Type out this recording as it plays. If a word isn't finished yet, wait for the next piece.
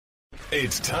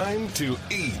It's time to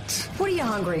eat. What are you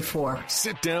hungry for?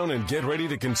 Sit down and get ready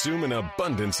to consume an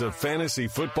abundance of fantasy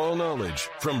football knowledge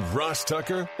from Ross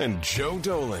Tucker and Joe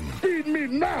Dolan. Feed me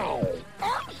now.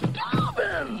 I'm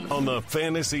starving. On the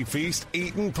Fantasy Feast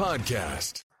Eatin'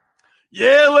 Podcast.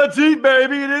 Yeah, let's eat,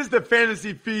 baby. It is the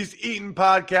Fantasy Feast Eatin'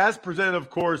 Podcast, presented, of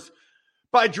course,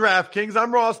 by DraftKings.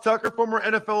 I'm Ross Tucker, former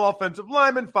NFL offensive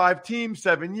lineman, 5 teams,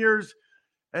 7 years.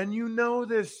 And you know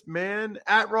this, man.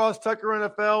 At Ross Tucker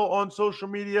NFL on social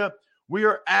media. We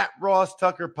are at Ross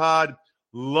Tucker Pod.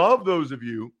 Love those of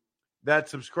you that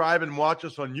subscribe and watch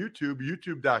us on YouTube,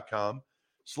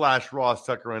 youtube.com/Ross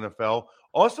Tucker NFL.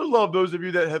 Also love those of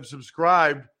you that have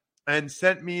subscribed and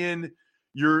sent me in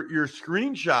your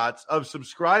screenshots of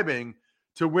subscribing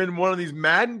to win one of these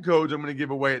Madden codes I'm going to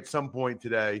give away at some point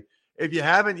today. If you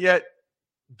haven't yet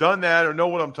done that or know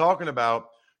what I'm talking about,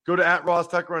 go to at Ross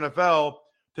Tucker NFL.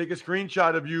 Take a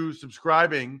screenshot of you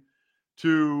subscribing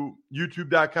to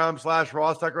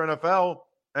youtube.com/Ross Tucker NFL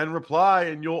and reply,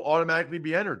 and you'll automatically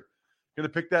be entered. Going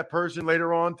to pick that person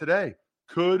later on today.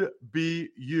 Could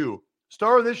be you.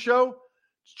 Star of this show,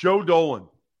 it's Joe Dolan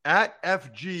at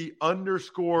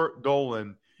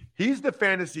FG_Dolan. He's the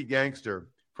fantasy gangster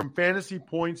from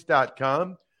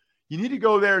fantasypoints.com. You need to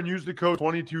go there and use the code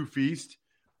 22Feast.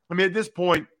 I mean, at this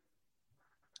point,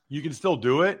 you can still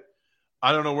do it.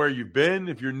 I don't know where you've been.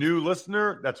 If you're a new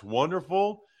listener, that's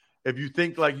wonderful. If you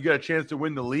think like you got a chance to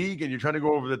win the league and you're trying to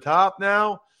go over the top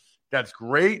now, that's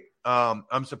great.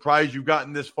 I'm surprised you've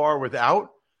gotten this far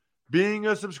without being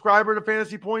a subscriber to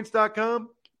fantasypoints.com.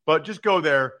 But just go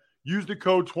there. Use the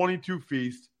code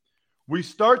 22Feast. We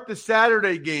start the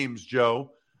Saturday games,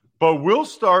 Joe, but we'll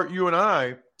start, you and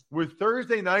I, with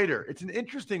Thursday Nighter. It's an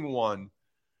interesting one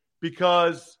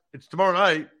because it's tomorrow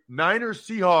night. Niners,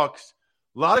 Seahawks.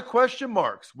 A lot of question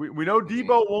marks. We know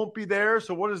Debo won't be there,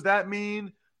 so what does that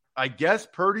mean? I guess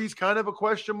Purdy's kind of a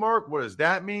question mark. What does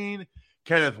that mean?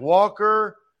 Kenneth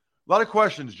Walker. A lot of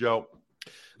questions, Joe.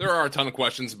 There are a ton of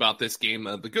questions about this game.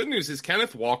 The good news is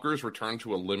Kenneth Walker's returned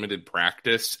to a limited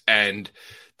practice, and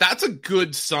that's a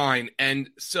good sign. And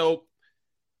so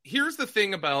here's the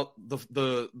thing about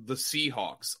the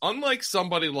Seahawks. Unlike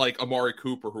somebody like Amari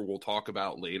Cooper, who we'll talk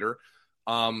about later,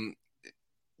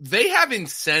 they have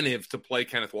incentive to play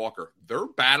Kenneth Walker. They're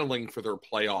battling for their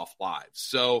playoff lives.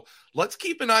 So let's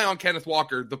keep an eye on Kenneth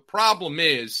Walker. The problem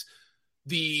is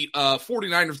the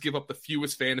 49ers give up the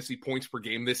fewest fantasy points per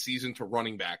game this season to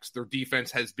running backs. Their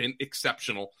defense has been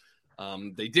exceptional.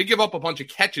 They did give up a bunch of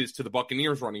catches to the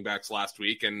Buccaneers running backs last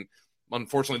week, and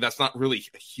unfortunately that's not really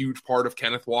a huge part of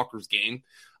Kenneth Walker's game.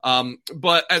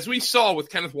 But as we saw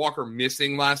with Kenneth Walker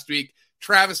missing last week,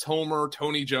 Travis Homer,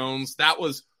 Tony Jones, that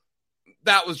was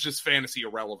just fantasy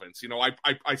irrelevance. You know,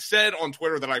 I said on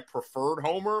Twitter that I preferred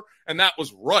Homer, and that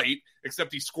was right,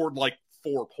 except he scored like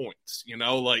 4 points. You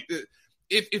know, like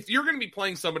if you're going to be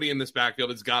playing somebody in this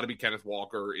backfield, it's got to be Kenneth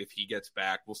Walker if he gets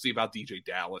back. We'll see about DJ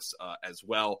Dallas as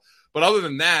well. But other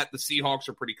than that, the Seahawks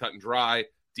are pretty cut and dry.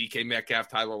 DK Metcalf,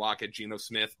 Tyler Lockett, Geno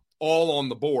Smith, all on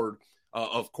the board.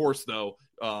 Of course, though,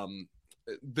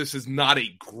 this is not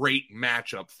a great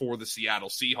matchup for the Seattle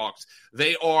Seahawks.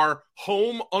 They are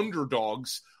home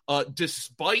underdogs,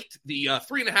 despite the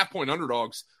 3.5-point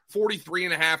underdogs,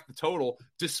 43.5 the total,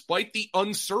 despite the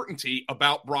uncertainty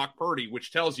about Brock Purdy,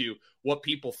 which tells you what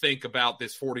people think about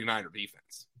this 49er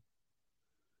defense.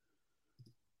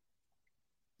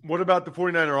 What about the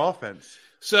 49er offense?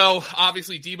 So,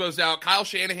 obviously, Debo's out. Kyle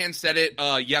Shanahan said it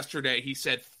yesterday. He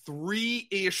said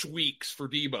 3-ish weeks for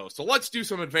Debo. So, let's do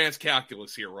some advanced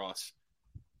calculus here, Ross.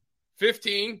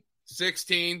 15,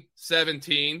 16,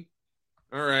 17.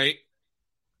 All right.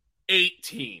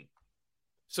 18.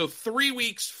 So, 3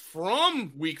 weeks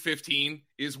from week 15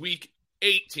 is week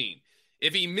 18.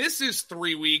 If he misses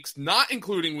 3 weeks, not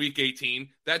including week 18,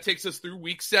 that takes us through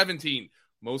week 17.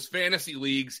 Most fantasy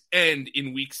leagues end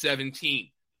in week 17.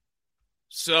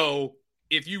 So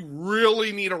if you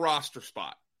really need a roster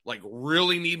spot, like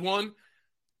really need one,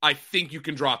 I think you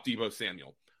can drop Debo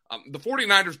Samuel. The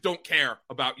 49ers don't care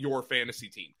about your fantasy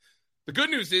team. The good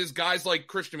news is guys like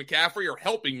Christian McCaffrey are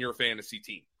helping your fantasy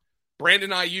team.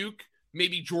 Brandon Ayuk,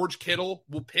 maybe George Kittle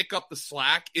will pick up the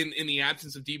slack in the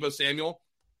absence of Debo Samuel.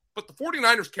 But the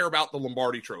 49ers care about the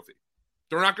Lombardi Trophy.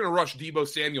 They're not going to rush Debo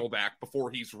Samuel back before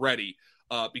he's ready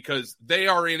because they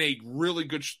are in a really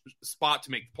good spot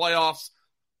to make the playoffs.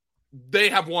 They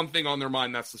have one thing on their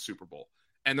mind, that's the Super Bowl.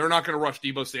 And they're not going to rush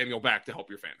Debo Samuel back to help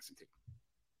your fantasy team.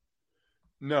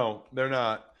 No, they're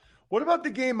not. What about the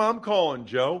game I'm calling,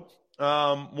 Joe?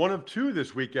 One of two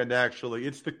this weekend, actually.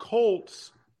 It's the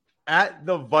Colts at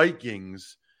the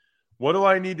Vikings. What do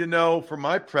I need to know for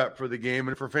my prep for the game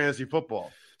and for fantasy football?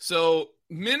 So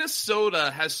Minnesota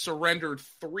has surrendered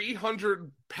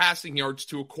 300 passing yards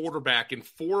to a quarterback in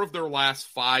 4 of their last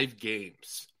 5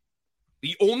 games.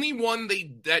 The only one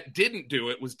that didn't do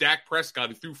it was Dak Prescott,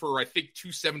 who threw for, I think,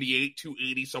 278,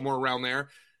 280, somewhere around there.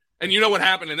 And you know what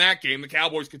happened in that game? The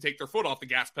Cowboys could take their foot off the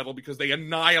gas pedal because they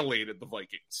annihilated the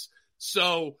Vikings.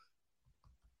 So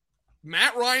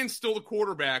Matt Ryan's still the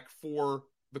quarterback for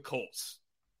the Colts.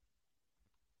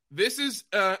 This is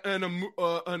an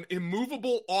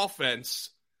immovable offense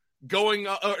going,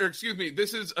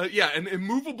 this is an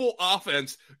immovable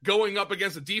offense going up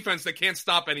against a defense that can't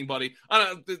stop anybody.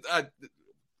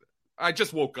 I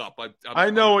just woke up. I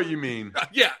know what you mean.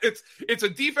 Yeah, it's a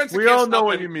defense. We all know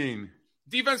what you mean.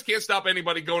 Defense can't stop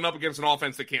anybody going up against an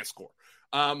offense that can't score.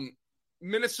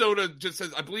 Minnesota just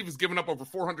says, I believe, has given up over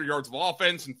 400 yards of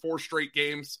offense in 4 straight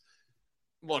games.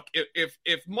 Look,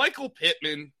 if Michael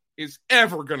Pittman is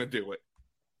ever going to do it,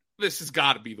 this has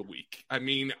got to be the week. I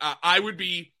mean, I would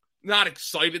be not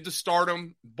excited to start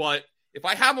him, but if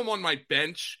I have him on my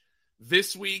bench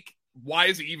this week, why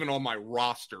is he even on my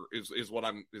roster is what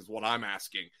I'm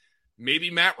asking. Maybe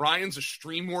Matt Ryan's a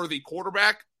stream-worthy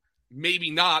quarterback.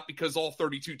 Maybe not, because all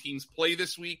 32 teams play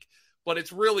this week. But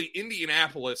it's really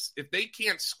Indianapolis. If they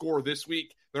can't score this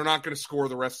week, they're not going to score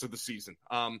the rest of the season.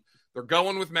 They're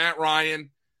going with Matt Ryan.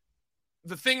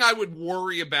 The thing I would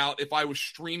worry about if I was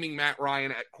streaming Matt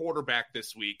Ryan at quarterback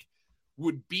this week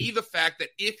would be the fact that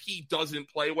if he doesn't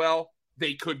play well,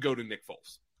 they could go to Nick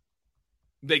Foles.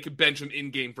 They could bench him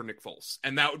in-game for Nick Foles.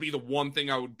 And that would be the one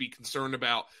thing I would be concerned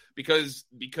about because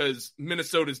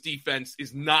Minnesota's defense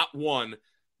is not one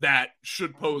that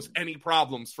should pose any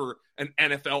problems for an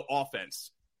NFL offense.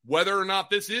 Whether or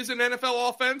not this is an NFL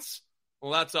offense,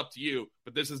 well, that's up to you.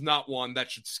 But this is not one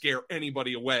that should scare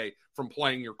anybody away from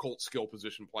playing your Colts skill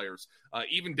position players.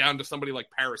 Even down to somebody like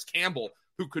Paris Campbell,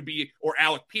 who could be, or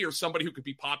Alec Pierce, somebody who could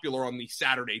be popular on the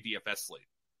Saturday DFS slate.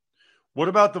 What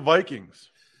about the Vikings?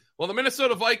 Well, the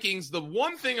Minnesota Vikings, the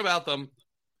one thing about them,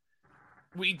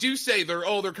 we do say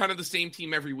they're kind of the same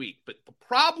team every week. But the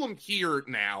problem here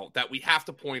now that we have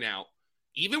to point out,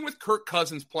 even with Kirk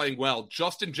Cousins playing well,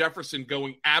 Justin Jefferson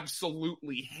going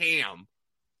absolutely ham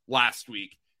last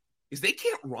week, is they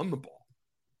can't run the ball.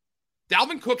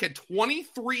 Dalvin Cook had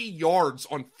 23 yards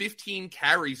on 15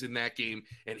 carries in that game,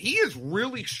 and he has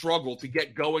really struggled to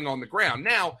get going on the ground.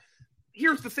 Now,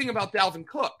 here's the thing about Dalvin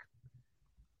Cook.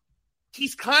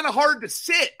 He's kind of hard to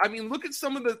sit. I mean, look at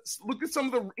some of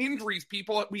the injuries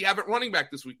people we have at running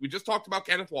back this week. We just talked about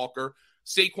Kenneth Walker,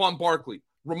 Saquon Barkley,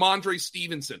 Ramondre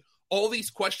Stevenson, all these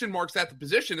question marks at the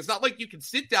position. It's not like you can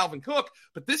sit Dalvin Cook,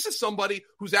 but this is somebody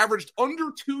who's averaged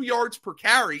under 2 yards per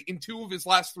carry in 2 of his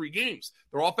last 3 games.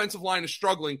 Their offensive line is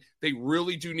struggling. They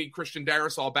really do need Christian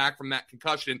Darrisaw back from that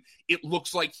concussion. It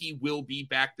looks like he will be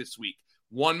back this week.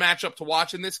 One matchup to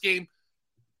watch in this game,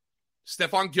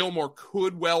 Stephon Gilmore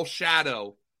could well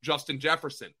shadow Justin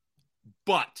Jefferson,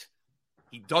 but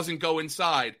he doesn't go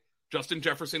inside. Justin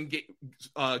Jefferson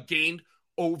gained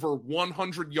over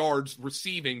 100 yards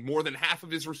receiving, more than half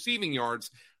of his receiving yards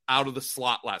out of the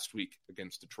slot last week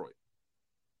against Detroit.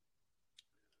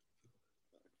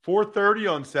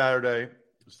 4:30 on Saturday.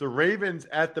 It's the Ravens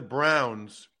at the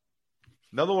Browns.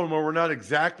 Another one where we're not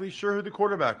exactly sure who the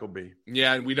quarterback will be.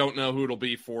 Yeah, and we don't know who it'll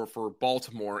be for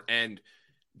Baltimore. And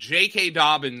J.K.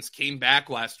 Dobbins came back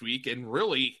last week and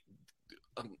really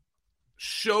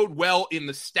showed well in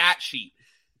the stat sheet.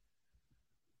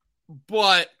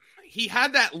 But he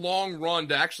had that long run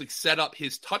to actually set up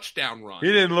his touchdown run.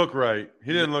 He didn't look right.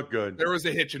 He didn't look good. There was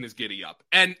a hitch in his giddy up.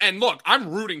 And look, I'm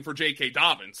rooting for J.K.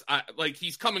 Dobbins.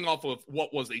 He's coming off of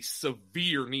what was a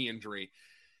severe knee injury.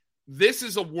 This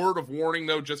is a word of warning,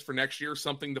 though, just for next year,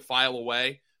 something to file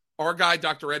away. Our guy,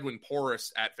 Dr. Edwin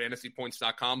Porras at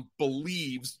fantasypoints.com,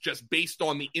 believes, just based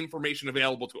on the information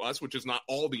available to us, which is not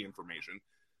all the information,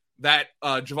 that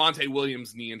Javonte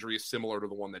Williams' knee injury is similar to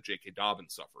the one that J.K.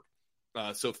 Dobbins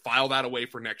suffered. So file that away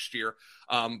for next year.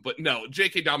 But no,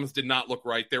 J.K. Dobbins did not look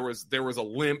right. There was a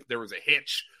limp. There was a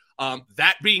hitch.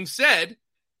 That being said,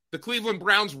 the Cleveland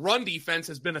Browns' run defense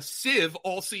has been a sieve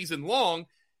all season long,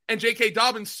 and J.K.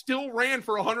 Dobbins still ran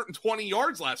for 120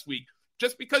 yards last week.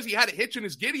 Just because he had a hitch in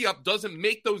his giddy-up doesn't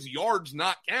make those yards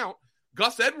not count.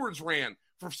 Gus Edwards ran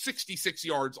for 66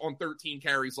 yards on 13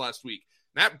 carries last week.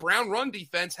 That Brown run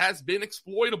defense has been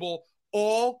exploitable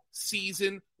all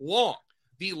season long.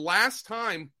 The last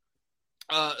time,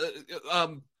 sorry,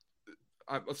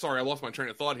 I lost my train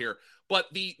of thought here. But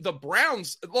the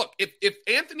Browns, look, if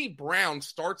Anthony Brown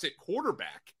starts at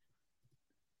quarterback,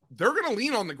 they're going to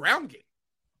lean on the ground game.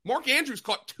 Mark Andrews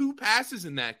caught 2 passes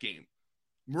in that game.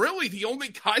 Really, the only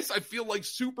guys I feel like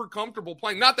super comfortable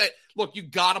playing. Not that, look, you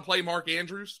got to play Mark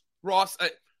Andrews. Ross,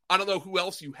 I don't know who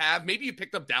else you have. Maybe you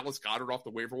picked up Dallas Goedert off the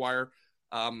waiver wire.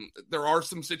 There are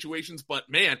some situations, but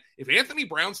man, if Anthony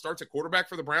Brown starts at quarterback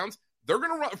for the Browns, they're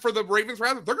going to run for the Ravens.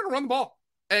 Rather, they're going to run the ball.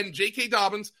 And J.K.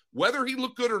 Dobbins, whether he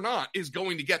looked good or not, is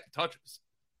going to get the touches.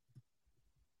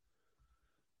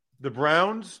 The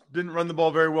Browns didn't run the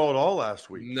ball very well at all last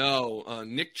week. No,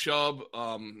 Nick Chubb,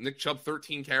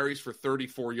 13 carries for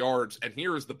 34 yards. And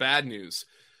here is the bad news.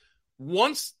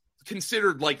 Once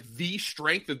considered like the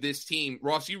strength of this team,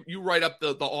 Ross, you write up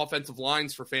the offensive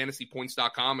lines for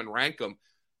fantasypoints.com and rank them.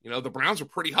 You know, the Browns are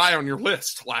pretty high on your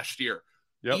list last year.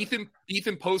 Yep.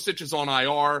 Ethan Posich is on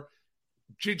IR.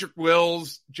 Jedrick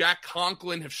Wills, Jack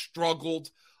Conklin have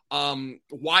struggled.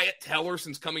 Wyatt Teller,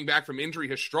 since coming back from injury,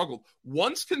 has struggled.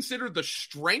 Once considered the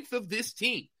strength of this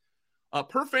team,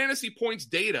 per fantasy points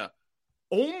data,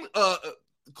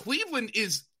 Cleveland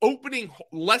is opening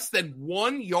less than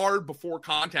 1 yard before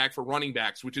contact for running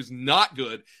backs, which is not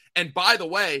good. And by the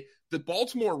way, the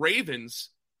Baltimore Ravens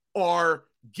are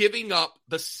giving up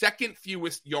the second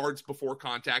fewest yards before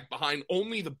contact behind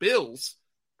only the Bills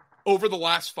over the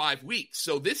last 5 weeks.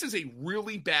 So this is a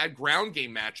really bad ground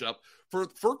game matchup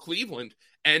for Cleveland.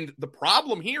 And the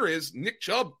problem here is Nick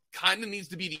Chubb kind of needs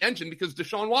to be the engine because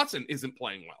Deshaun Watson isn't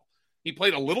playing well. He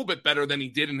played a little bit better than he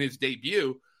did in his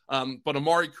debut, but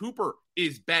Amari Cooper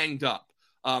is banged up.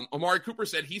 Amari Cooper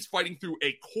said he's fighting through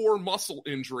a core muscle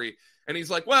injury. And he's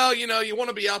like, well, you know, you want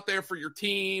to be out there for your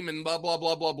team and blah, blah,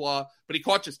 blah, blah, blah. But he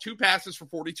caught just 2 passes for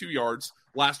 42 yards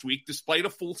last week, despite a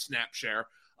full snap share.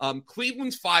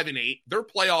 Cleveland's 5-8. Their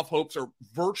playoff hopes are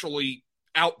virtually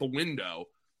out the window.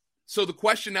 So the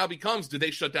question now becomes, do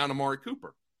they shut down Amari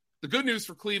Cooper? The good news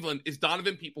for Cleveland is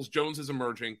Donovan Peoples-Jones is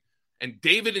emerging, and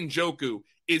David Njoku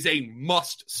is a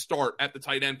must start at the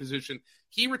tight end position.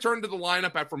 He returned to the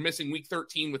lineup after missing week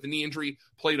 13 with a knee injury,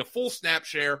 played a full snap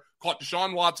share, caught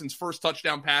Deshaun Watson's first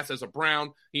touchdown pass as a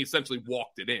Brown. He essentially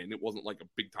walked it in. It wasn't like a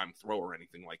big-time throw or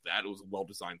anything like that. It was a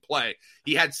well-designed play.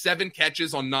 He had 7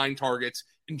 catches on 9 targets.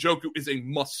 Njoku is a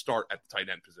must start at the tight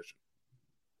end position.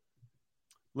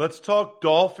 Let's talk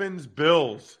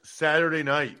Dolphins-Bills Saturday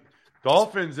night.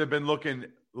 Dolphins have been looking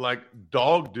like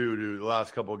dog doo-doo the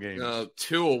last couple of games.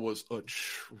 Tua was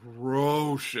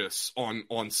atrocious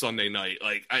on Sunday night.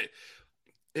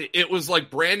 It was like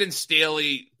Brandon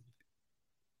Staley.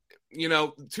 You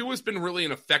know, Tua's been really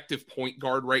an effective point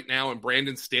guard right now, and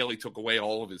Brandon Staley took away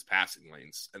all of his passing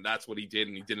lanes, and that's what he did,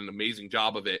 and he did an amazing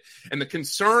job of it. And the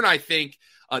concern, I think,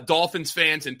 Dolphins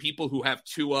fans and people who have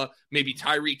Tua, maybe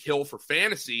Tyreek Hill for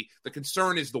fantasy, the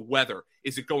concern is the weather.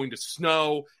 Is it going to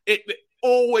snow? It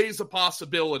always a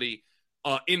possibility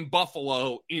in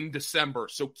Buffalo in December.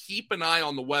 So keep an eye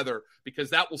on the weather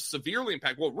because that will severely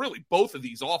impact, well, really both of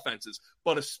these offenses,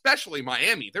 but especially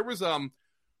Miami. There was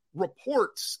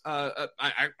reports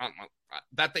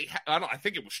that they I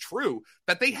think it was true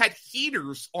that they had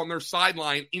heaters on their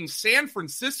sideline in San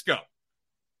Francisco.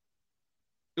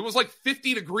 It was like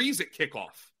 50 degrees at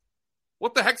kickoff.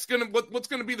 What the heck's what's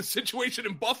gonna be the situation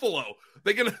in Buffalo?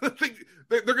 They're gonna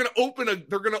open a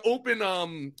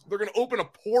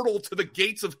portal to the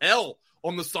gates of hell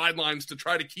on the sidelines to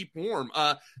try to keep warm.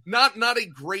 Not a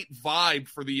great vibe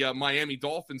for the Miami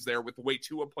Dolphins there with the way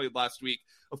Tua played last week.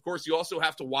 Of course, you also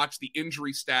have to watch the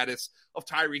injury status of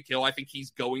Tyreek Hill. I think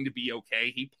he's going to be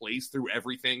okay. He plays through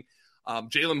everything.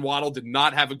 Jalen Waddle did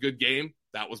not have a good game.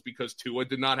 That was because Tua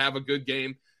did not have a good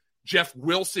game. Jeff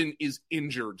Wilson is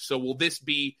injured. So will this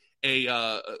be a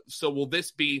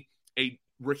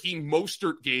Raheem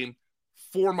Mostert game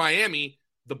for Miami?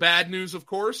 The bad news, of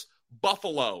course,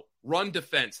 Buffalo run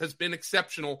defense has been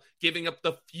exceptional, giving up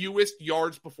the fewest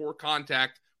yards before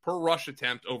contact per rush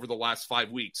attempt over the last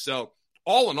 5 weeks. So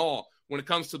all in all, when it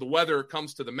comes to the weather, it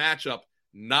comes to the matchup,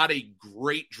 not a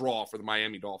great draw for the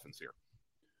Miami Dolphins here.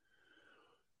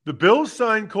 The Bills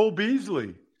signed Cole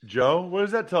Beasley. Joe, what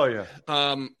does that tell you?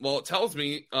 Well, it tells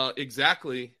me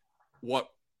exactly what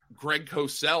Greg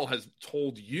Cosell has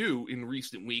told you in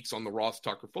recent weeks on the Ross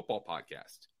Tucker Football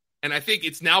Podcast. And I think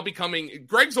it's now becoming,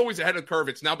 Greg's always ahead of the curve.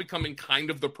 It's now becoming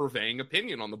kind of the purveying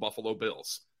opinion on the Buffalo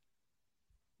Bills.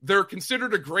 They're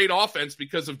considered a great offense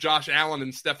because of Josh Allen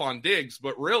and Stephon Diggs,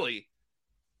 but really,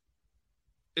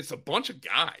 it's a bunch of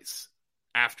guys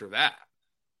after that.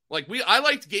 Like I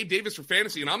liked Gabe Davis for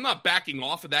fantasy, and I'm not backing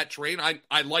off of that train.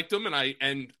 I liked him,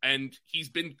 and he's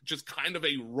been just kind of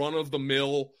a run of the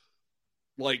mill,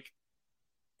 like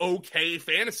okay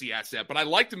fantasy asset. But I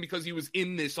liked him because he was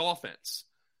in this offense.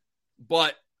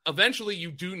 But eventually,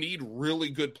 you do need really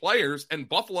good players, and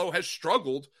Buffalo has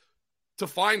struggled to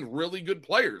find really good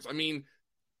players. I mean,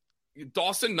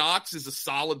 Dawson Knox is a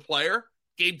solid player.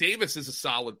 Gabe Davis is a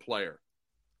solid player.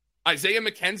 Isaiah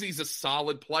McKenzie's a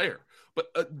solid player.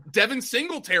 But Devin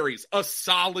Singletary's a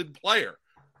solid player.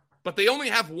 But they only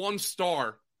have one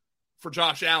star for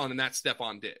Josh Allen, and that's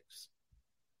Stephon Diggs.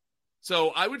 So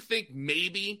I would think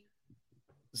maybe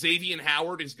Xavier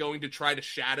Howard is going to try to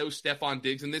shadow Stephon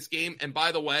Diggs in this game. And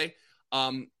by the way,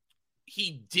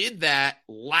 he did that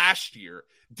last year.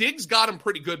 Diggs got him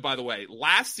pretty good, by the way.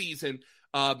 Last season,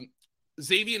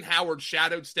 Xavier Howard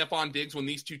shadowed Stephon Diggs when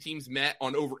these two teams met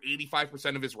on over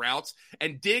 85% of his routes.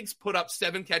 And Diggs put up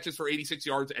 7 catches for 86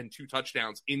 yards and 2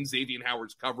 touchdowns in Xavier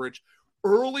Howard's coverage.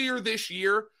 Earlier this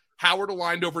year, Howard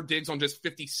aligned over Diggs on just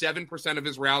 57% of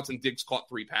his routes, and Diggs caught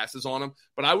 3 passes on him.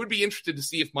 But I would be interested to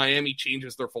see if Miami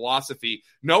changes their philosophy,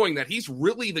 knowing that he's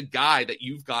really the guy that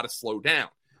you've got to slow down.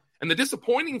 And the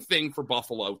disappointing thing for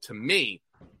Buffalo, to me,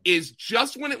 is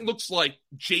just when it looks like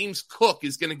James Cook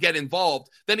is going to get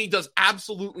involved, then he does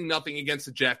absolutely nothing against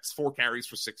the Jets, 4 carries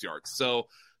for 6 yards. So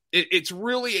it's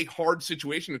really a hard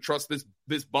situation to trust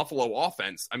this Buffalo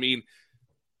offense. I mean,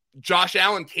 Josh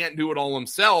Allen can't do it all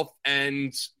himself,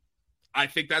 and I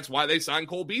think that's why they signed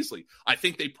Cole Beasley. I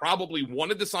think they probably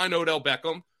wanted to sign Odell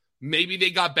Beckham. Maybe they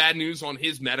got bad news on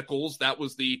his medicals. That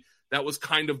was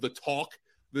kind of the talk,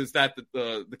 is that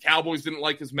the Cowboys didn't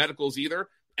like his medicals either,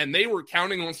 and they were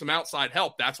counting on some outside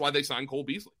help. That's why they signed Cole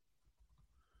Beasley.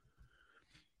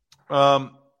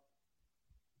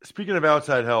 Speaking of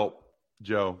outside help,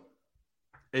 Joe,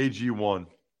 AG1. A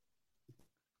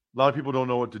lot of people don't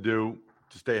know what to do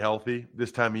to stay healthy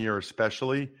this time of year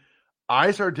especially.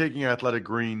 I started taking Athletic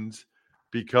Greens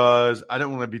because I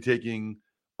didn't want to be taking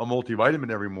a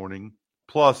multivitamin every morning.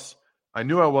 Plus, I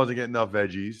knew I wasn't getting enough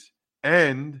veggies,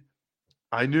 and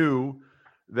I knew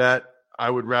that I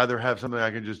would rather have something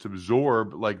I can just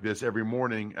absorb like this every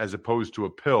morning as opposed to a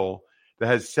pill that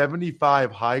has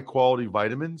 75 high-quality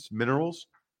vitamins, minerals,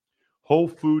 whole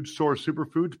food source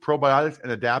superfoods, probiotics,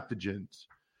 and adaptogens.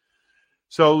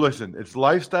 So listen, it's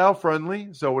lifestyle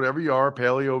friendly. So whatever you are,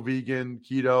 paleo, vegan,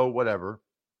 keto, whatever,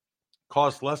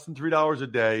 costs less than $3 a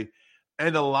day.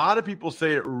 And a lot of people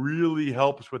say it really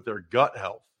helps with their gut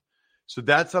health. So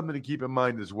that's something to keep in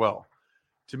mind as well.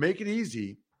 To make it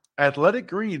easy, Athletic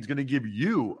Greens is going to give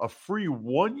you a free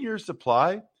 1-year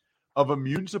supply of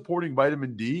immune supporting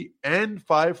vitamin D and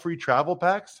 5 free travel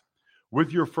packs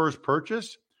with your first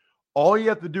purchase. All you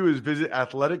have to do is visit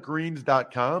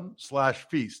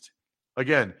athleticgreens.com/feast.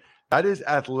 Again, that is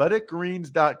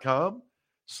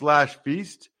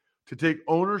athleticgreens.com/feast to take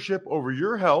ownership over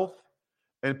your health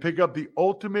and pick up the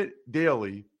ultimate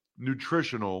daily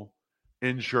nutritional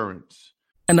insurance.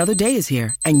 Another day is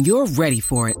here, and you're ready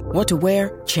for it. What to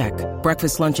wear? Check.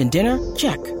 Breakfast, lunch, and dinner?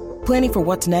 Check. Planning for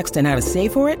what's next and how to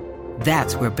save for it?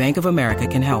 That's where Bank of America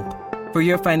can help. For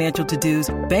your financial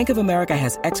to-dos, Bank of America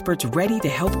has experts ready to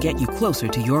help get you closer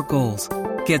to your goals.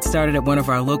 Get started at one of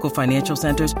our local financial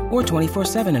centers or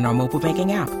 24/7 in our mobile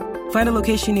banking app. Find a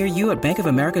location near you at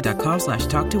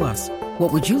bankofamerica.com/talktous.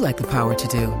 What would you like the power to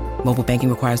do? Mobile banking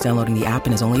requires downloading the app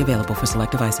and is only available for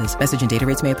select devices. Message and data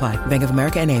rates may apply. Bank of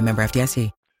America N.A., member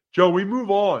FDIC. Joe, we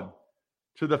move on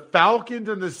to the Falcons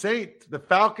and the Saints. The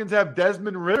Falcons have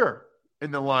Desmond Ridder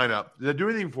in the lineup. Does that do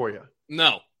anything for you?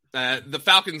 No. The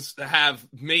Falcons have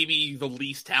maybe the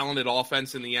least talented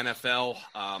offense in the NFL.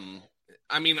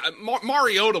 I mean,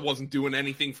 Mariota wasn't doing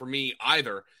anything for me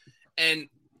either. And,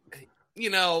 you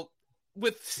know,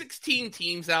 with 16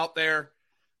 teams out there,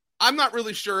 I'm not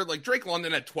really sure. Like, Drake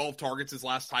London had 12 targets his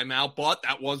last time out, but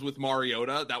that was with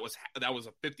Mariota. That was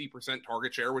a 50%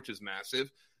 target share, which is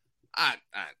massive.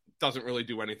 Doesn't really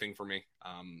do anything for me.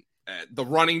 The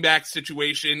running back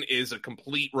situation is a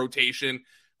complete rotation.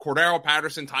 Cordero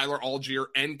Patterson, Tyler Algier,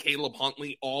 and Caleb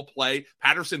Huntley all play.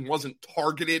 Patterson wasn't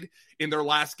targeted in their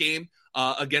last game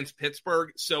against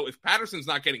Pittsburgh. So if Patterson's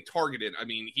not getting targeted, I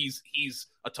mean, he's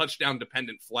a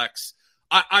touchdown-dependent flex.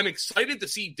 I'm excited to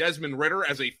see Desmond Ridder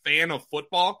as a fan of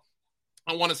football.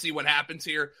 I want to see what happens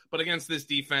here. But against this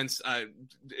defense,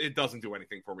 it doesn't do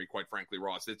anything for me, quite frankly,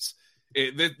 Ross. This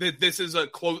is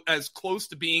as close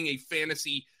to being a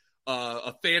fantasy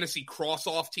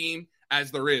cross-off team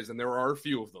as there is, and there are a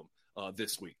few of them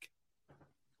this week.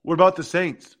 What about the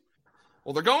Saints?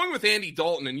 Well, they're going with Andy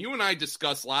Dalton, and you and I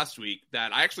discussed last week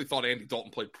that I actually thought Andy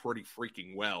Dalton played pretty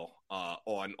freaking well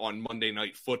on Monday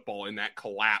Night Football in that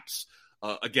collapse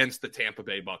against the Tampa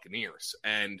Bay Buccaneers.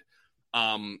 And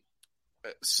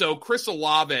so Chris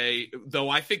Olave, though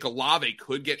I think Olave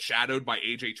could get shadowed by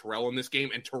A.J. Terrell in this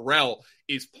game, and Terrell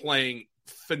is playing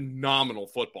phenomenal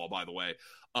football, by the way.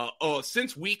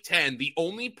 Since week 10, the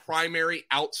only primary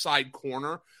outside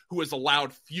corner who has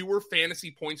allowed fewer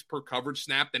fantasy points per coverage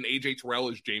snap than A.J. Terrell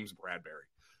is James Bradbury.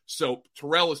 So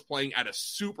Terrell is playing at a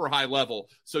super high level.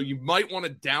 So you might want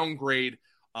to downgrade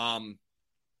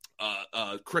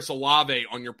Chris Olave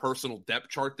on your personal depth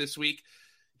chart this week.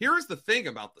 Here's the thing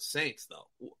about the Saints, though.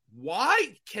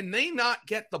 Why can they not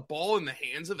get the ball in the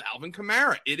hands of Alvin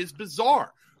Kamara? It is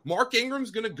bizarre. Mark Ingram's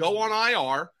going to go on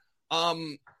IR,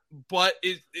 but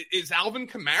is Alvin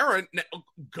Kamara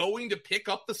going to pick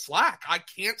up the slack? I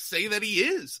can't say that he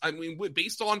is. I mean,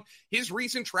 based on his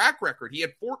recent track record, he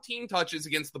had 14 touches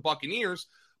against the Buccaneers,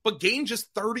 but gained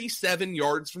just 37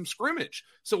 yards from scrimmage.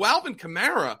 So Alvin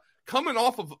Kamara, coming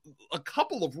off of a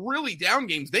couple of really down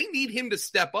games, they need him to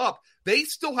step up. They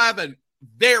still have a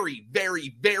very,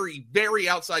 very, very, very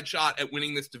outside shot at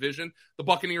winning this division. The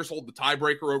Buccaneers hold the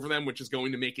tiebreaker over them, which is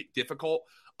going to make it difficult.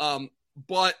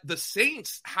 But the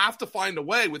Saints have to find a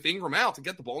way with Ingram out to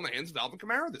get the ball in the hands of Alvin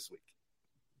Kamara this week.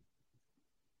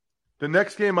 The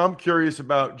next game I'm curious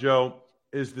about, Joe,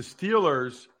 is the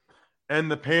Steelers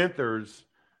and the Panthers.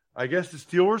 I guess the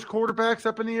Steelers quarterback's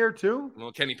up in the air too?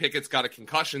 Well, Kenny Pickett's got a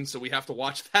concussion, so we have to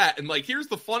watch that. And, here's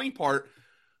the funny part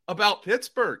about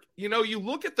Pittsburgh. You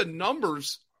look at the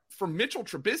numbers from Mitchell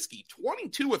Trubisky,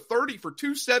 22 of 30 for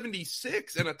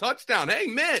 276 and a touchdown. Hey,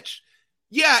 Mitch.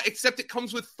 Yeah, except it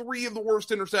comes with 3 of the worst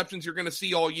interceptions you're going to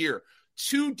see all year.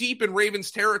 2 deep in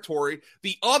Ravens territory.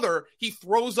 The other, he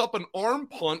throws up an arm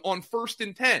punt on 1st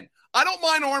and 10. I don't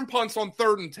mind arm punts on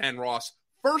 3rd and 10, Ross.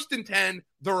 1st and 10,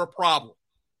 they're a problem.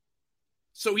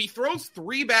 So he throws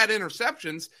 3 bad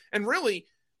interceptions, and really,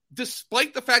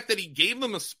 despite the fact that he gave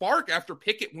them a spark after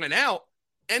Pickett went out,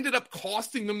 ended up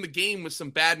costing them the game with some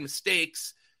bad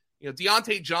mistakes.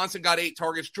 Deontay Johnson got 8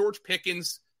 targets. George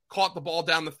Pickens caught the ball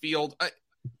down the field.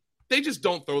 They just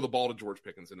don't throw the ball to George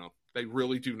Pickens enough. They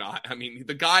really do not. I mean,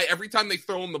 the guy, every time they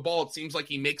throw him the ball, it seems like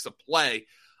he makes a play.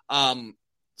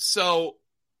 So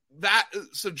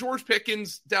George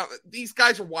Pickens, these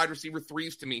guys are wide receiver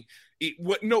 3s to me.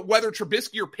 Whether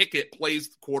Trubisky or Pickett plays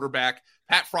the quarterback,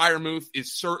 Pat Freiermuth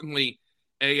is certainly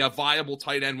a viable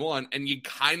tight end 1, and you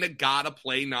kind of got to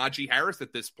play Najee Harris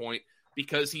at this point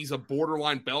because he's a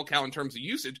borderline bell cow in terms of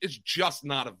usage. It's just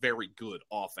not a very good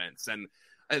offense, and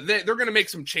they're going to make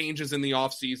some changes in the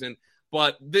offseason,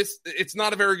 but it's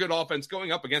not a very good offense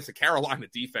going up against a Carolina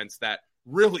defense that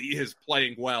really is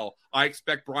playing well. I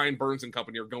expect Brian Burns and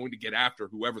company are going to get after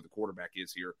whoever the quarterback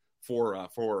is here for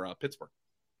Pittsburgh.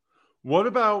 What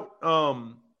about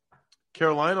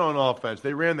Carolina on offense?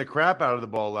 They ran the crap out of the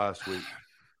ball last week.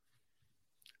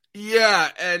 Yeah,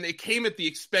 and it came at the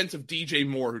expense of DJ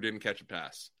Moore, who didn't catch a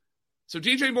pass. So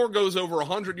DJ Moore goes over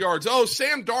 100 yards. Oh,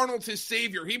 Sam Darnold's his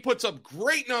savior. He puts up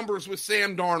great numbers with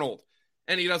Sam Darnold,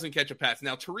 and he doesn't catch a pass.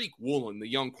 Now, Tariq Woolen, the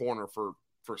young corner for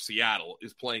Seattle,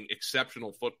 is playing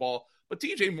exceptional football, but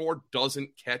DJ Moore doesn't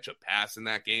catch a pass in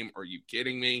that game. Are you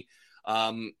kidding me?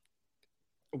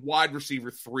 Wide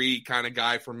receiver 3 kind of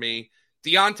guy for me.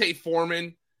 Deontay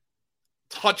Foreman,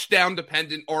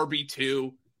 touchdown-dependent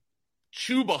RB2.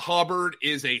 Chuba Hubbard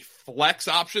is a flex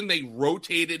option. They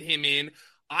rotated him in.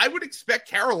 I would expect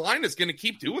Carolina's going to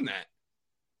keep doing that.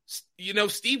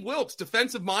 Steve Wilkes,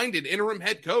 defensive-minded interim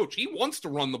head coach, he wants to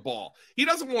run the ball. He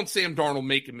doesn't want Sam Darnold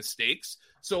making mistakes.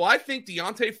 So I think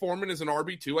Deontay Foreman is an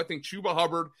RB2. I think Chuba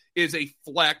Hubbard is a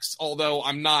flex, although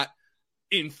I'm not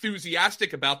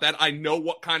enthusiastic about that. I know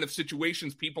what kind of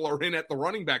situations people are in at the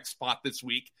running back spot this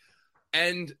week.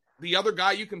 And the other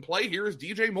guy you can play here is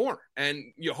DJ Moore.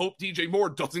 And you hope DJ Moore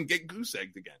doesn't get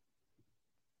goose-egged again.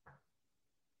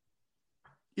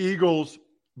 Eagles,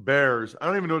 Bears. I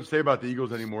don't even know what to say about the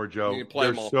Eagles anymore, Joe.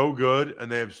 They're so good,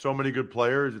 and they have so many good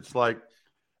players. It's like,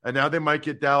 and now they might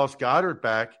get Dallas Goedert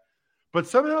back, but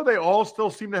somehow they all still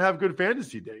seem to have good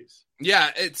fantasy days.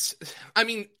 Yeah,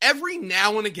 every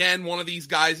now and again, one of these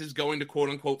guys is going to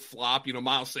quote-unquote flop.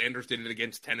 Miles Sanders did it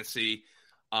against Tennessee.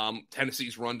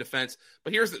 Tennessee's run defense.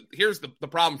 But here's the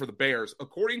problem for the Bears.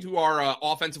 According to our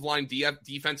offensive line,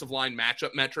 defensive line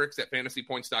matchup metrics at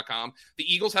fantasypoints.com,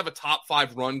 the Eagles have a top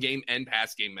 5 run game and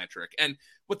pass game metric. And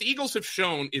what the Eagles have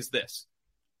shown is this.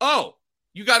 Oh,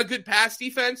 you got a good pass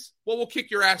defense? Well, we'll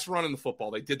kick your ass running the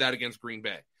football. They did that against Green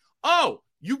Bay. Oh,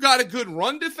 you got a good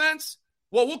run defense?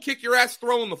 Well, we'll kick your ass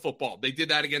throwing the football. They did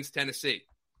that against Tennessee.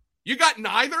 You got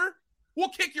neither? We'll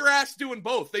kick your ass doing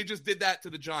both. They just did that to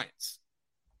the Giants.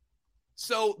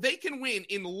 So they can win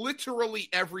in literally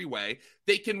every way.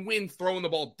 They can win throwing the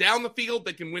ball down the field.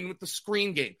 They can win with the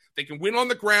screen game. They can win on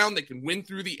the ground. They can win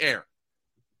through the air.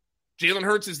 Jalen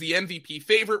Hurts is the MVP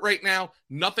favorite right now.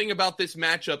 Nothing about this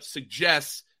matchup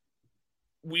suggests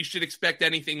we should expect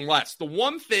anything less. The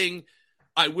one thing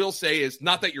I will say is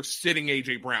not that you're sitting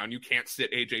A.J. Brown. You can't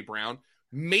sit A.J. Brown.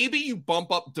 Maybe you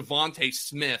bump up Devontae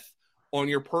Smith on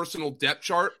your personal depth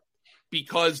chart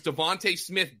because Devontae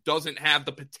Smith doesn't have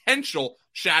the potential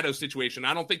shadow situation.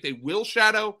 I don't think they will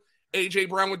shadow A.J.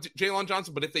 Brown with Jalen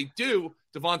Johnson, but if they do,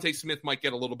 Devontae Smith might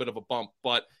get a little bit of a bump.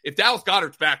 But if Dallas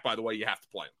Goedert's back, by the way, you have to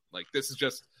play him. Like, this is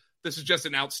just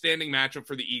an outstanding matchup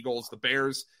for the Eagles. The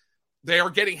Bears, they are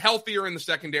getting healthier in the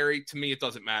secondary. To me, it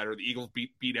doesn't matter. The Eagles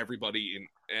beat everybody,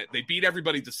 they beat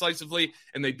everybody decisively,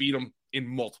 and they beat them in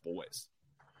multiple ways.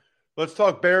 Let's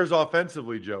talk Bears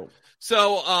offensively, Joe.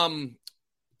 So,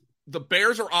 the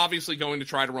Bears are obviously going to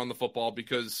try to run the football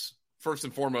because, first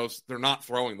and foremost, they're not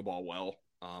throwing the ball well.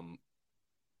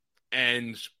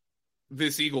 And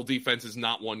this Eagle defense is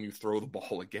not one you throw the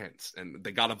ball against. And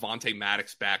they got Avonte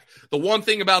Maddox back. The one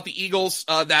thing about the Eagles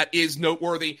that is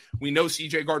noteworthy, we know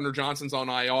C.J. Gardner-Johnson's on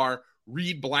IR.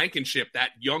 Reed Blankenship,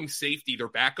 that young safety, their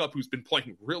backup, who's been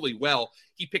playing really well,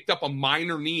 he picked up a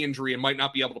minor knee injury and might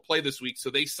not be able to play this week. So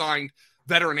they signed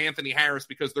veteran Anthony Harris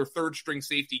because their third-string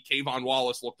safety, Kayvon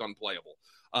Wallace, looked unplayable.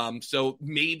 So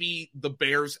maybe the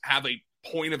Bears have a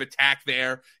point of attack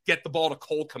there, get the ball to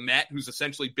Cole Kmet, who's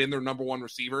essentially been their number one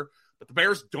receiver. But the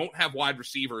Bears don't have wide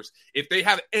receivers. If they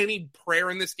have any prayer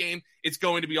in this game, it's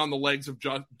going to be on the legs of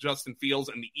Justin Fields,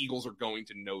 and the Eagles are going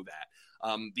to know that.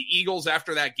 The Eagles,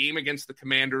 after that game against the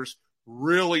Commanders,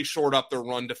 really shored up their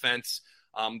run defense.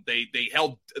 They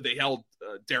held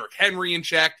Derrick Henry in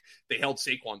check. They held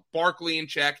Saquon Barkley in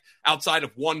check. Outside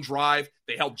of one drive,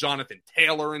 they held Jonathan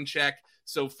Taylor in check.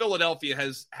 So Philadelphia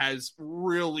has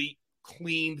really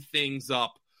cleaned things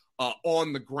up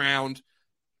on the ground.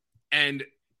 And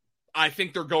I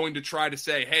think they're going to try to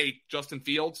say, hey, Justin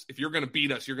Fields, if you're going to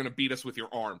beat us, you're going to beat us with your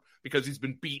arm, because he's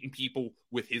been beating people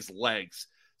with his legs.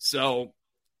 So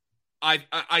I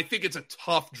think it's a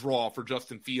tough draw for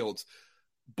Justin Fields,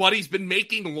 but he's been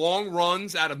making long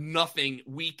runs out of nothing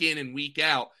week in and week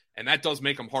out, and that does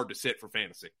make him hard to sit for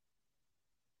fantasy.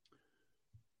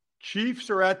 Chiefs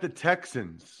are at the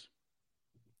Texans.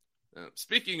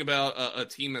 Speaking about a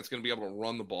team that's going to be able to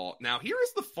run the ball. Now, here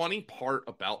is the funny part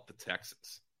about the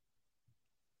Texans.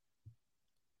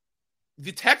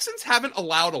 The Texans haven't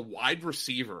allowed a wide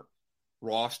receiver,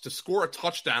 Ross, to score a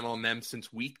touchdown on them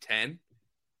since week 10.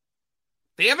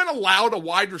 They haven't allowed a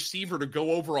wide receiver to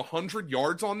go over 100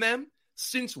 yards on them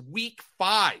since week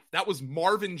 5. That was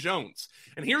Marvin Jones.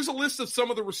 And here's a list of some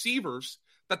of the receivers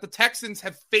that the Texans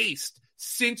have faced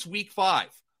since week 5.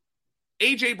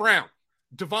 A.J. Brown,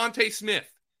 Devontae Smith,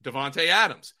 Devontae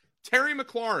Adams, Terry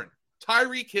McLaurin,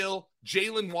 Tyreek Hill,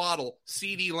 Jalen Waddle,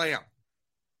 CeeDee Lamb.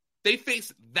 They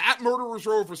face that murderer's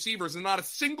row of receivers, and not a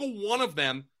single one of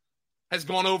them has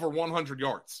gone over 100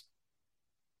 yards.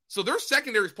 So their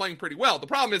secondary is playing pretty well. The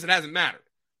problem is it hasn't mattered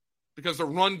because the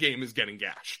run game is getting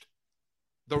gashed.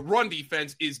 The run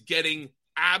defense is getting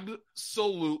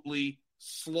absolutely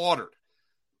slaughtered.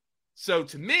 So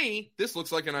to me, this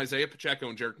looks like an Isaiah Pacheco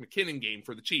and Jerick McKinnon game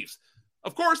for the Chiefs.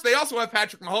 Of course, they also have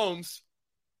Patrick Mahomes,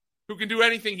 who can do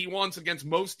anything he wants against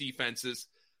most defenses.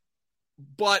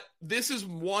 But this is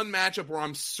one matchup where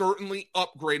I'm certainly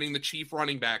upgrading the Chief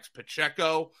running backs,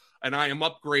 Pacheco, and I am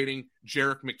upgrading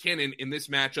Jerick McKinnon in this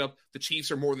matchup. The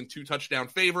Chiefs are more than 2 touchdown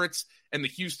favorites, and the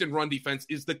Houston run defense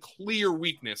is the clear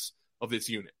weakness of this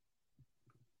unit.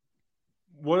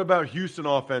 What about Houston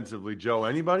offensively, Joe?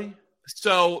 Anybody?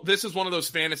 So this is one of those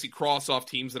fantasy cross-off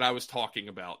teams that I was talking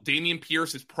about. Dameon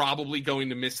Pierce is probably going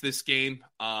to miss this game.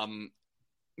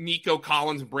 Nico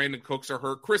Collins and Brandon Cooks are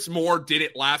hurt. Chris Moore did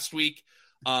it last week.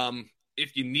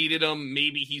 If you needed him,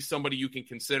 maybe he's somebody you can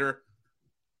consider.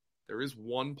 There is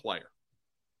one player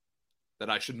that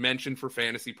I should mention for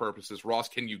fantasy purposes. Ross,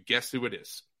 can you guess who it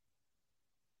is?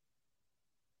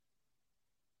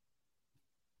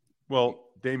 Well,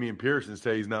 Dameon Pierce and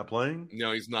say he's not playing?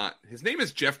 No, he's not. His name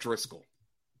is Jeff Driscoll.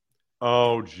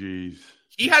 Oh, geez.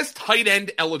 He has tight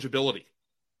end eligibility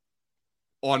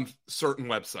on certain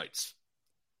websites.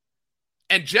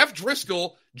 And Jeff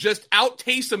Driscoll just out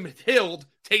Taysom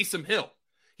Hill.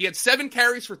 He had 7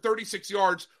 carries for 36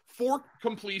 yards, 4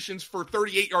 completions for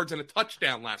 38 yards, and a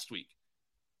touchdown last week.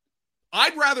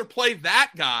 I'd rather play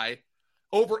that guy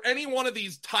over any one of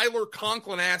these Tyler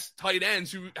Conklin-ass tight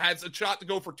ends who has a shot to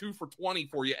go for 2 for 20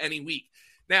 for you any week.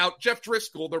 Now, Jeff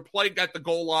Driscoll, they're playing at the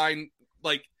goal line.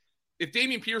 Like, if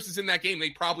Dameon Pierce is in that game, they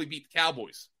probably beat the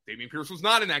Cowboys. Dameon Pierce was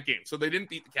not in that game, so they didn't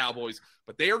beat the Cowboys.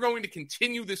 But they are going to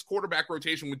continue this quarterback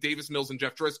rotation with Davis Mills and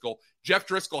Jeff Driscoll. Jeff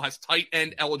Driscoll has tight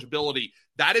end eligibility.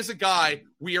 That is a guy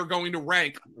we are going to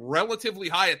rank relatively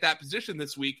high at that position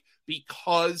this week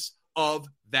because of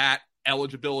that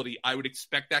eligibility. I would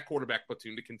expect that quarterback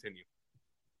platoon to continue.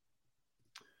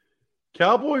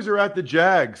 Cowboys are at the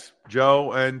Jags,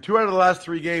 Joe, and 2 out of the last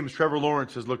 3 games, Trevor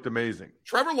Lawrence has looked amazing.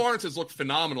 Trevor Lawrence has looked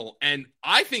phenomenal, and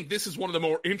I think this is one of the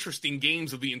more interesting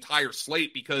games of the entire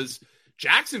slate because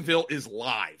Jacksonville is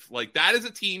live. Like, that is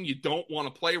a team you don't want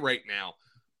to play right now.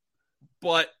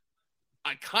 But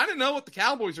I kind of know what the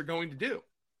Cowboys are going to do.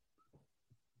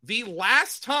 The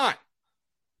last time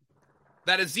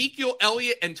that Ezekiel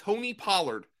Elliott and Tony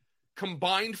Pollard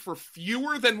combined for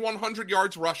fewer than 100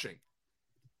 yards rushing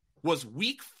was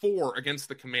week 4 against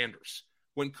the Commanders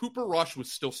when Cooper Rush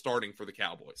was still starting for the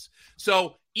Cowboys.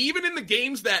 So even in the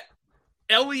games that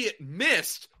Elliott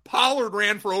missed, Pollard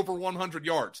ran for over 100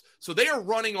 yards. So they are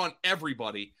running on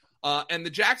everybody. And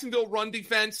the Jacksonville run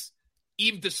defense,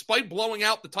 even despite blowing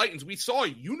out the Titans, we saw a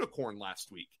unicorn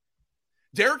last week.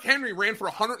 Derrick Henry ran for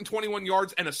 121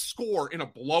 yards and a score in a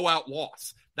blowout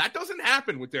loss. That doesn't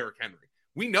happen with Derrick Henry.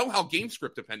 We know how game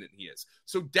script dependent he is.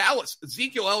 So Dallas,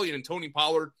 Ezekiel Elliott and Tony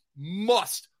Pollard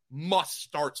must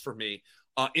starts for me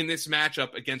in this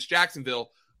matchup against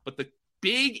Jacksonville. But the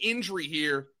big injury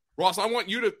here, Ross, I want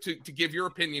you to give your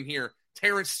opinion here.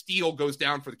 Terrence Steele goes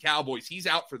down for the Cowboys. He's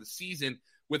out for the season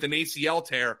with an ACL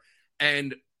tear.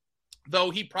 And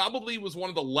though he probably was one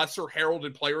of the lesser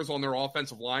heralded players on their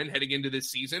offensive line heading into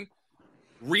this season,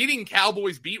 reading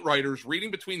Cowboys beat writers, reading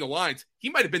between the lines, he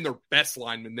might have been their best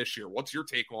lineman this year. What's your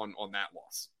take on that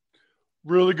loss?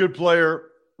 Really good player,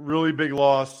 really big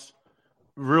loss.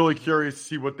 Really curious to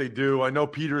see what they do. I know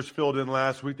Peters filled in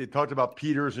last week. They talked about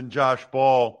Peters and Josh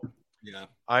Ball. Yeah.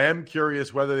 I am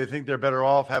curious whether they think they're better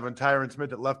off having Tyron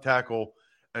Smith at left tackle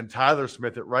and Tyler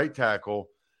Smith at right tackle.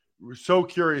 We're so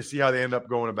curious to see how they end up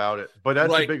going about it. But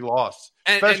that's a big loss,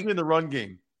 especially in the run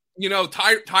game. You know,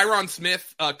 Tyron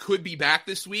Smith could be back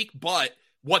this week, but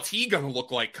what's he going to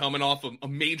look like coming off a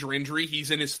major injury?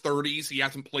 He's in his 30s. He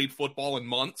hasn't played football in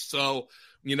months. So,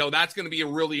 you know, that's going to be a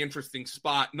really interesting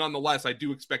spot. Nonetheless, I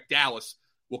do expect Dallas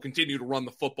will continue to run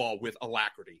the football with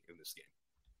alacrity in this game.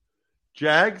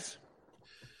 Jags?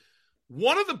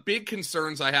 One of the big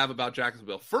concerns I have about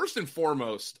Jacksonville, first and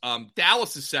foremost,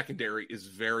 Dallas's secondary is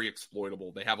very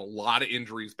exploitable. They have a lot of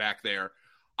injuries back there.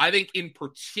 I think in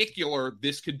particular,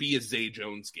 this could be a Zay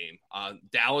Jones game.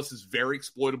 Dallas is very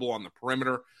exploitable on the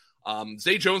perimeter.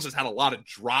 Zay Jones has had a lot of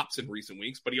drops in recent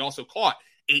weeks, but he also caught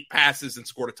 8 passes and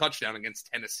scored a touchdown against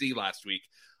Tennessee last week.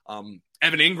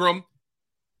 Evan Ingram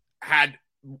had,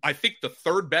 I think, the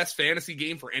 3rd best fantasy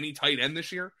game for any tight end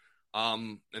this year.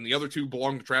 And the other 2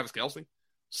 belong to Travis Kelce.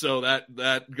 So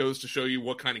that goes to show you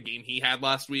what kind of game he had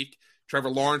last week. Trevor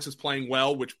Lawrence is playing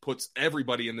well, which puts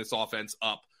everybody in this offense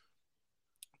up.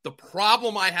 The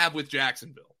problem I have with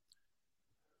Jacksonville,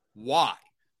 why,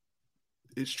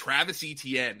 is Travis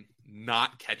Etienne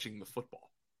not catching the football.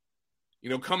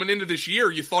 You know, coming into this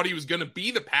year, you thought he was going to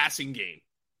be the passing game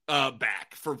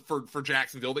back for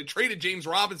Jacksonville. They traded James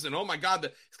Robinson. Oh, my God,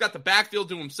 he's got the backfield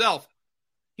to himself.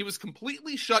 He was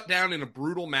completely shut down in a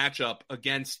brutal matchup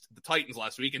against the Titans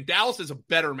last week, and Dallas is a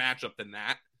better matchup than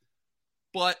that.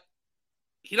 But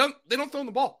they don't throw him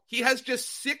the ball. He has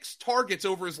just 6 targets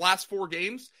over his last 4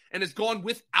 games and has gone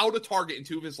without a target in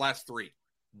 2 of his last 3.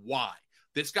 Why?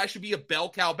 This guy should be a bell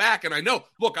cow back. And I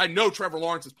know Trevor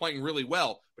Lawrence is playing really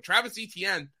well, but Travis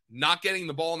Etienne not getting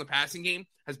the ball in the passing game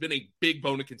has been a big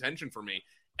bone of contention for me.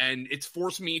 And it's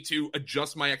forced me to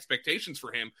adjust my expectations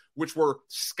for him, which were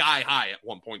sky high at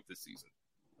one point this season.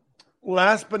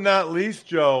 Last but not least,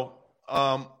 Joe,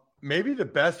 maybe the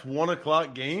best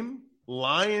 1:00 game,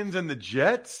 Lions and the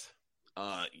Jets.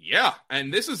 Yeah.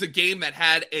 And this is a game that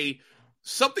had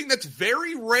something that's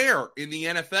very rare in the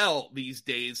NFL these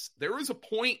days. There was a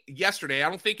point yesterday, I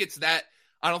don't think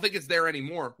it's there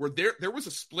anymore, where there was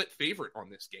a split favorite on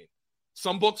this game.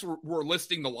 Some books were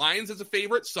listing the Lions as a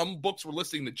favorite. Some books were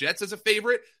listing the Jets as a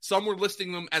favorite. Some were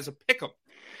listing them as a pick'em.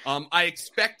 I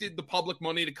expected the public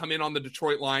money to come in on the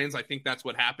Detroit Lions. I think that's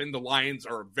what happened. The Lions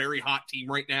are a very hot team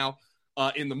right now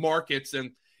in the markets.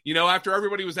 And, you know, after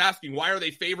everybody was asking, why are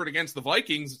they favored against the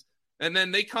Vikings? And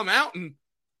then they come out and,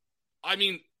 I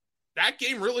mean, that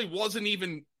game really wasn't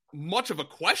even much of a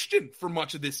question for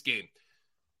much of this game.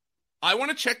 I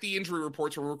want to check the injury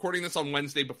reports. We're recording this on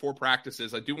Wednesday before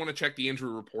practices. I do want to check the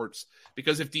injury reports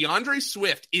because if DeAndre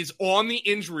Swift is on the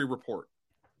injury report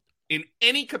in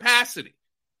any capacity,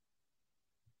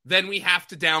 then we have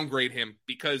to downgrade him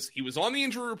because he was on the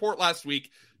injury report last week.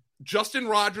 Justin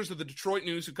Rogers of the Detroit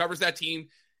News, who covers that team,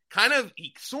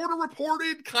 he sort of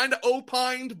reported, kind of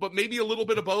opined, but maybe a little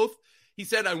bit of both. He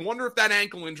said, I wonder if that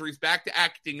ankle injury is back to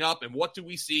acting up, and what do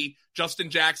we see? Justin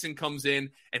Jackson comes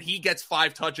in, and he gets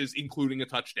 5 touches, including a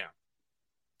touchdown.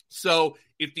 So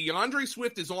if DeAndre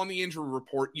Swift is on the injury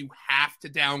report, you have to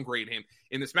downgrade him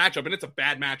in this matchup. And it's a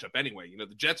bad matchup anyway. You know,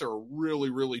 the Jets are a really,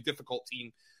 really difficult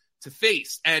team to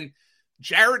face. And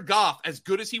Jared Goff, as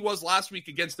good as he was last week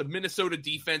against the Minnesota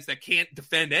defense that can't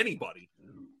defend anybody,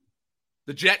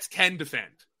 the Jets can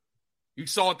defend. You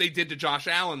saw what they did to Josh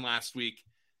Allen last week.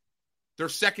 Their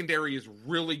secondary is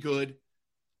really good.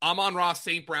 Amon-Ra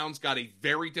St. Brown's got a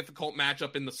very difficult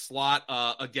matchup in the slot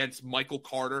against Michael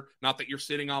Carter. Not that you're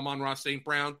sitting Amon-Ra St.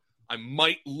 Brown. I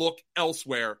might look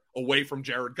elsewhere away from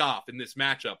Jared Goff in this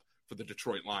matchup for the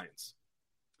Detroit Lions.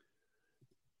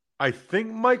 I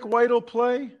think Mike White will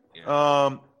play.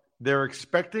 Yeah. They're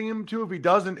expecting him to. If he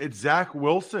doesn't, it's Zach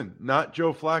Wilson, not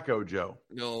Joe Flacco, Joe.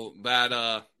 No,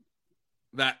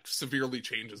 that severely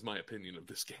changes my opinion of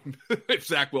this game if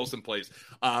Zach Wilson plays,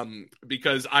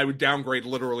 because I would downgrade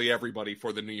literally everybody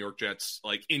for the New York Jets,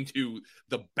 like into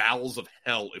the bowels of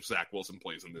hell if Zach Wilson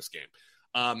plays in this game.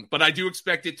 But I do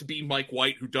expect it to be Mike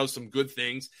White, who does some good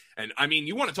things. And I mean,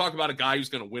 you want to talk about a guy who's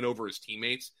going to win over his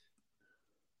teammates.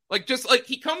 Just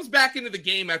he comes back into the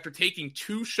game after taking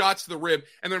 2 shots to the rib,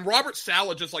 and then Robert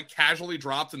Saleh just casually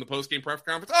drops in the post-game press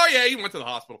conference. Oh yeah, he went to the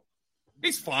hospital.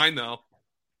 He's fine though.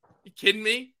 You kidding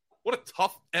me? What a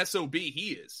tough SOB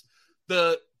he is.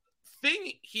 The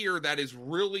thing here that is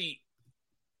really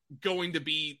going to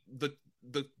be the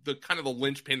kind of the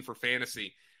linchpin for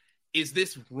fantasy is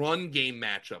this run game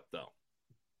matchup, though.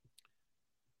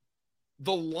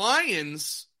 The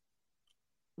Lions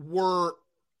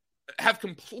have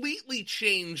completely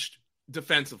changed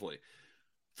defensively.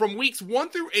 From weeks 1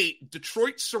 through 8,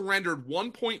 Detroit surrendered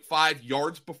 1.5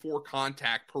 yards before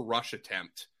contact per rush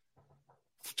attempt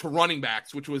to running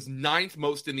backs, which was 9th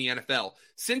most in the NFL.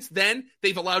 Since then,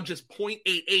 they've allowed just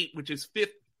 0.88, which is 5th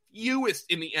fewest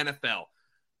in the NFL.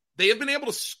 They have been able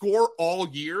to score all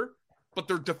year, but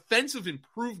their defensive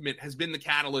improvement has been the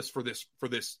catalyst for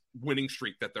this winning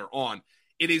streak that they're on.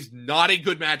 It is not a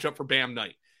good matchup for Bam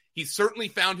Knight. He's certainly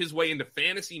found his way into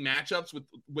fantasy matchups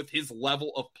with his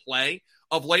level of play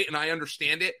of late, and I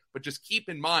understand it, but just keep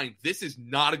in mind, this is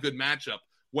not a good matchup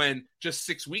when just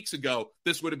 6 weeks ago,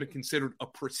 this would have been considered a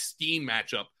pristine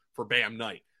matchup for Bam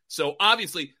Knight. So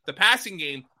obviously, the passing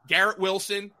game, Garrett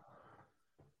Wilson,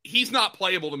 he's not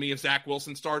playable to me if Zach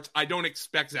Wilson starts. I don't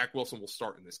expect Zach Wilson will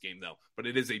start in this game, though, but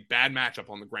it is a bad matchup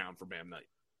on the ground for Bam Knight.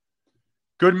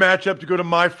 Good matchup to go to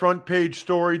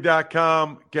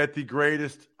myfrontpagestory.com. Get the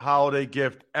greatest holiday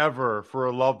gift ever for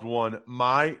a loved one.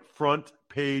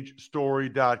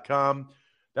 myfrontpagestory.com.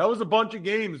 That was a bunch of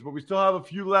games, but we still have a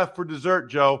few left for dessert,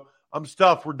 Joe. I'm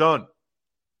stuffed. We're done.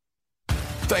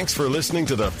 Thanks for listening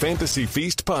to the Fantasy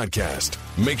Feast podcast.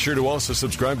 Make sure to also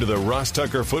subscribe to the Ross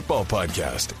Tucker Football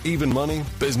Podcast, Even Money,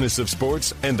 Business of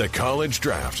Sports, and the College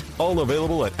Draft. All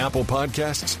available at Apple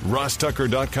Podcasts,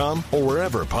 rosstucker.com, or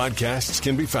wherever podcasts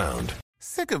can be found.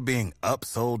 Sick of being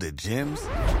upsold at gyms?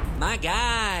 My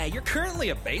guy, you're currently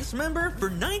a base member? For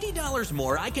 $90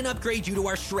 more, I can upgrade you to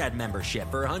our Shred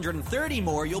membership. For $130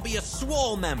 more, you'll be a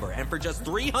Swole member. And for just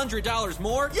 $300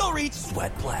 more, you'll reach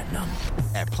Sweat Platinum.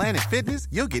 At Planet Fitness,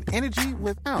 you'll get energy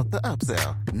without the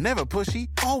upsell. Never pushy,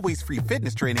 always free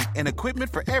fitness training and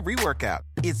equipment for every workout.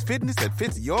 It's fitness that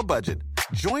fits your budget.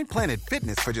 Join Planet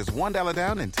Fitness for just $1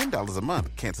 down and $10 a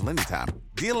month. Cancel anytime.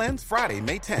 Deal ends Friday,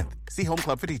 May 10th. See Home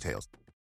Club for details.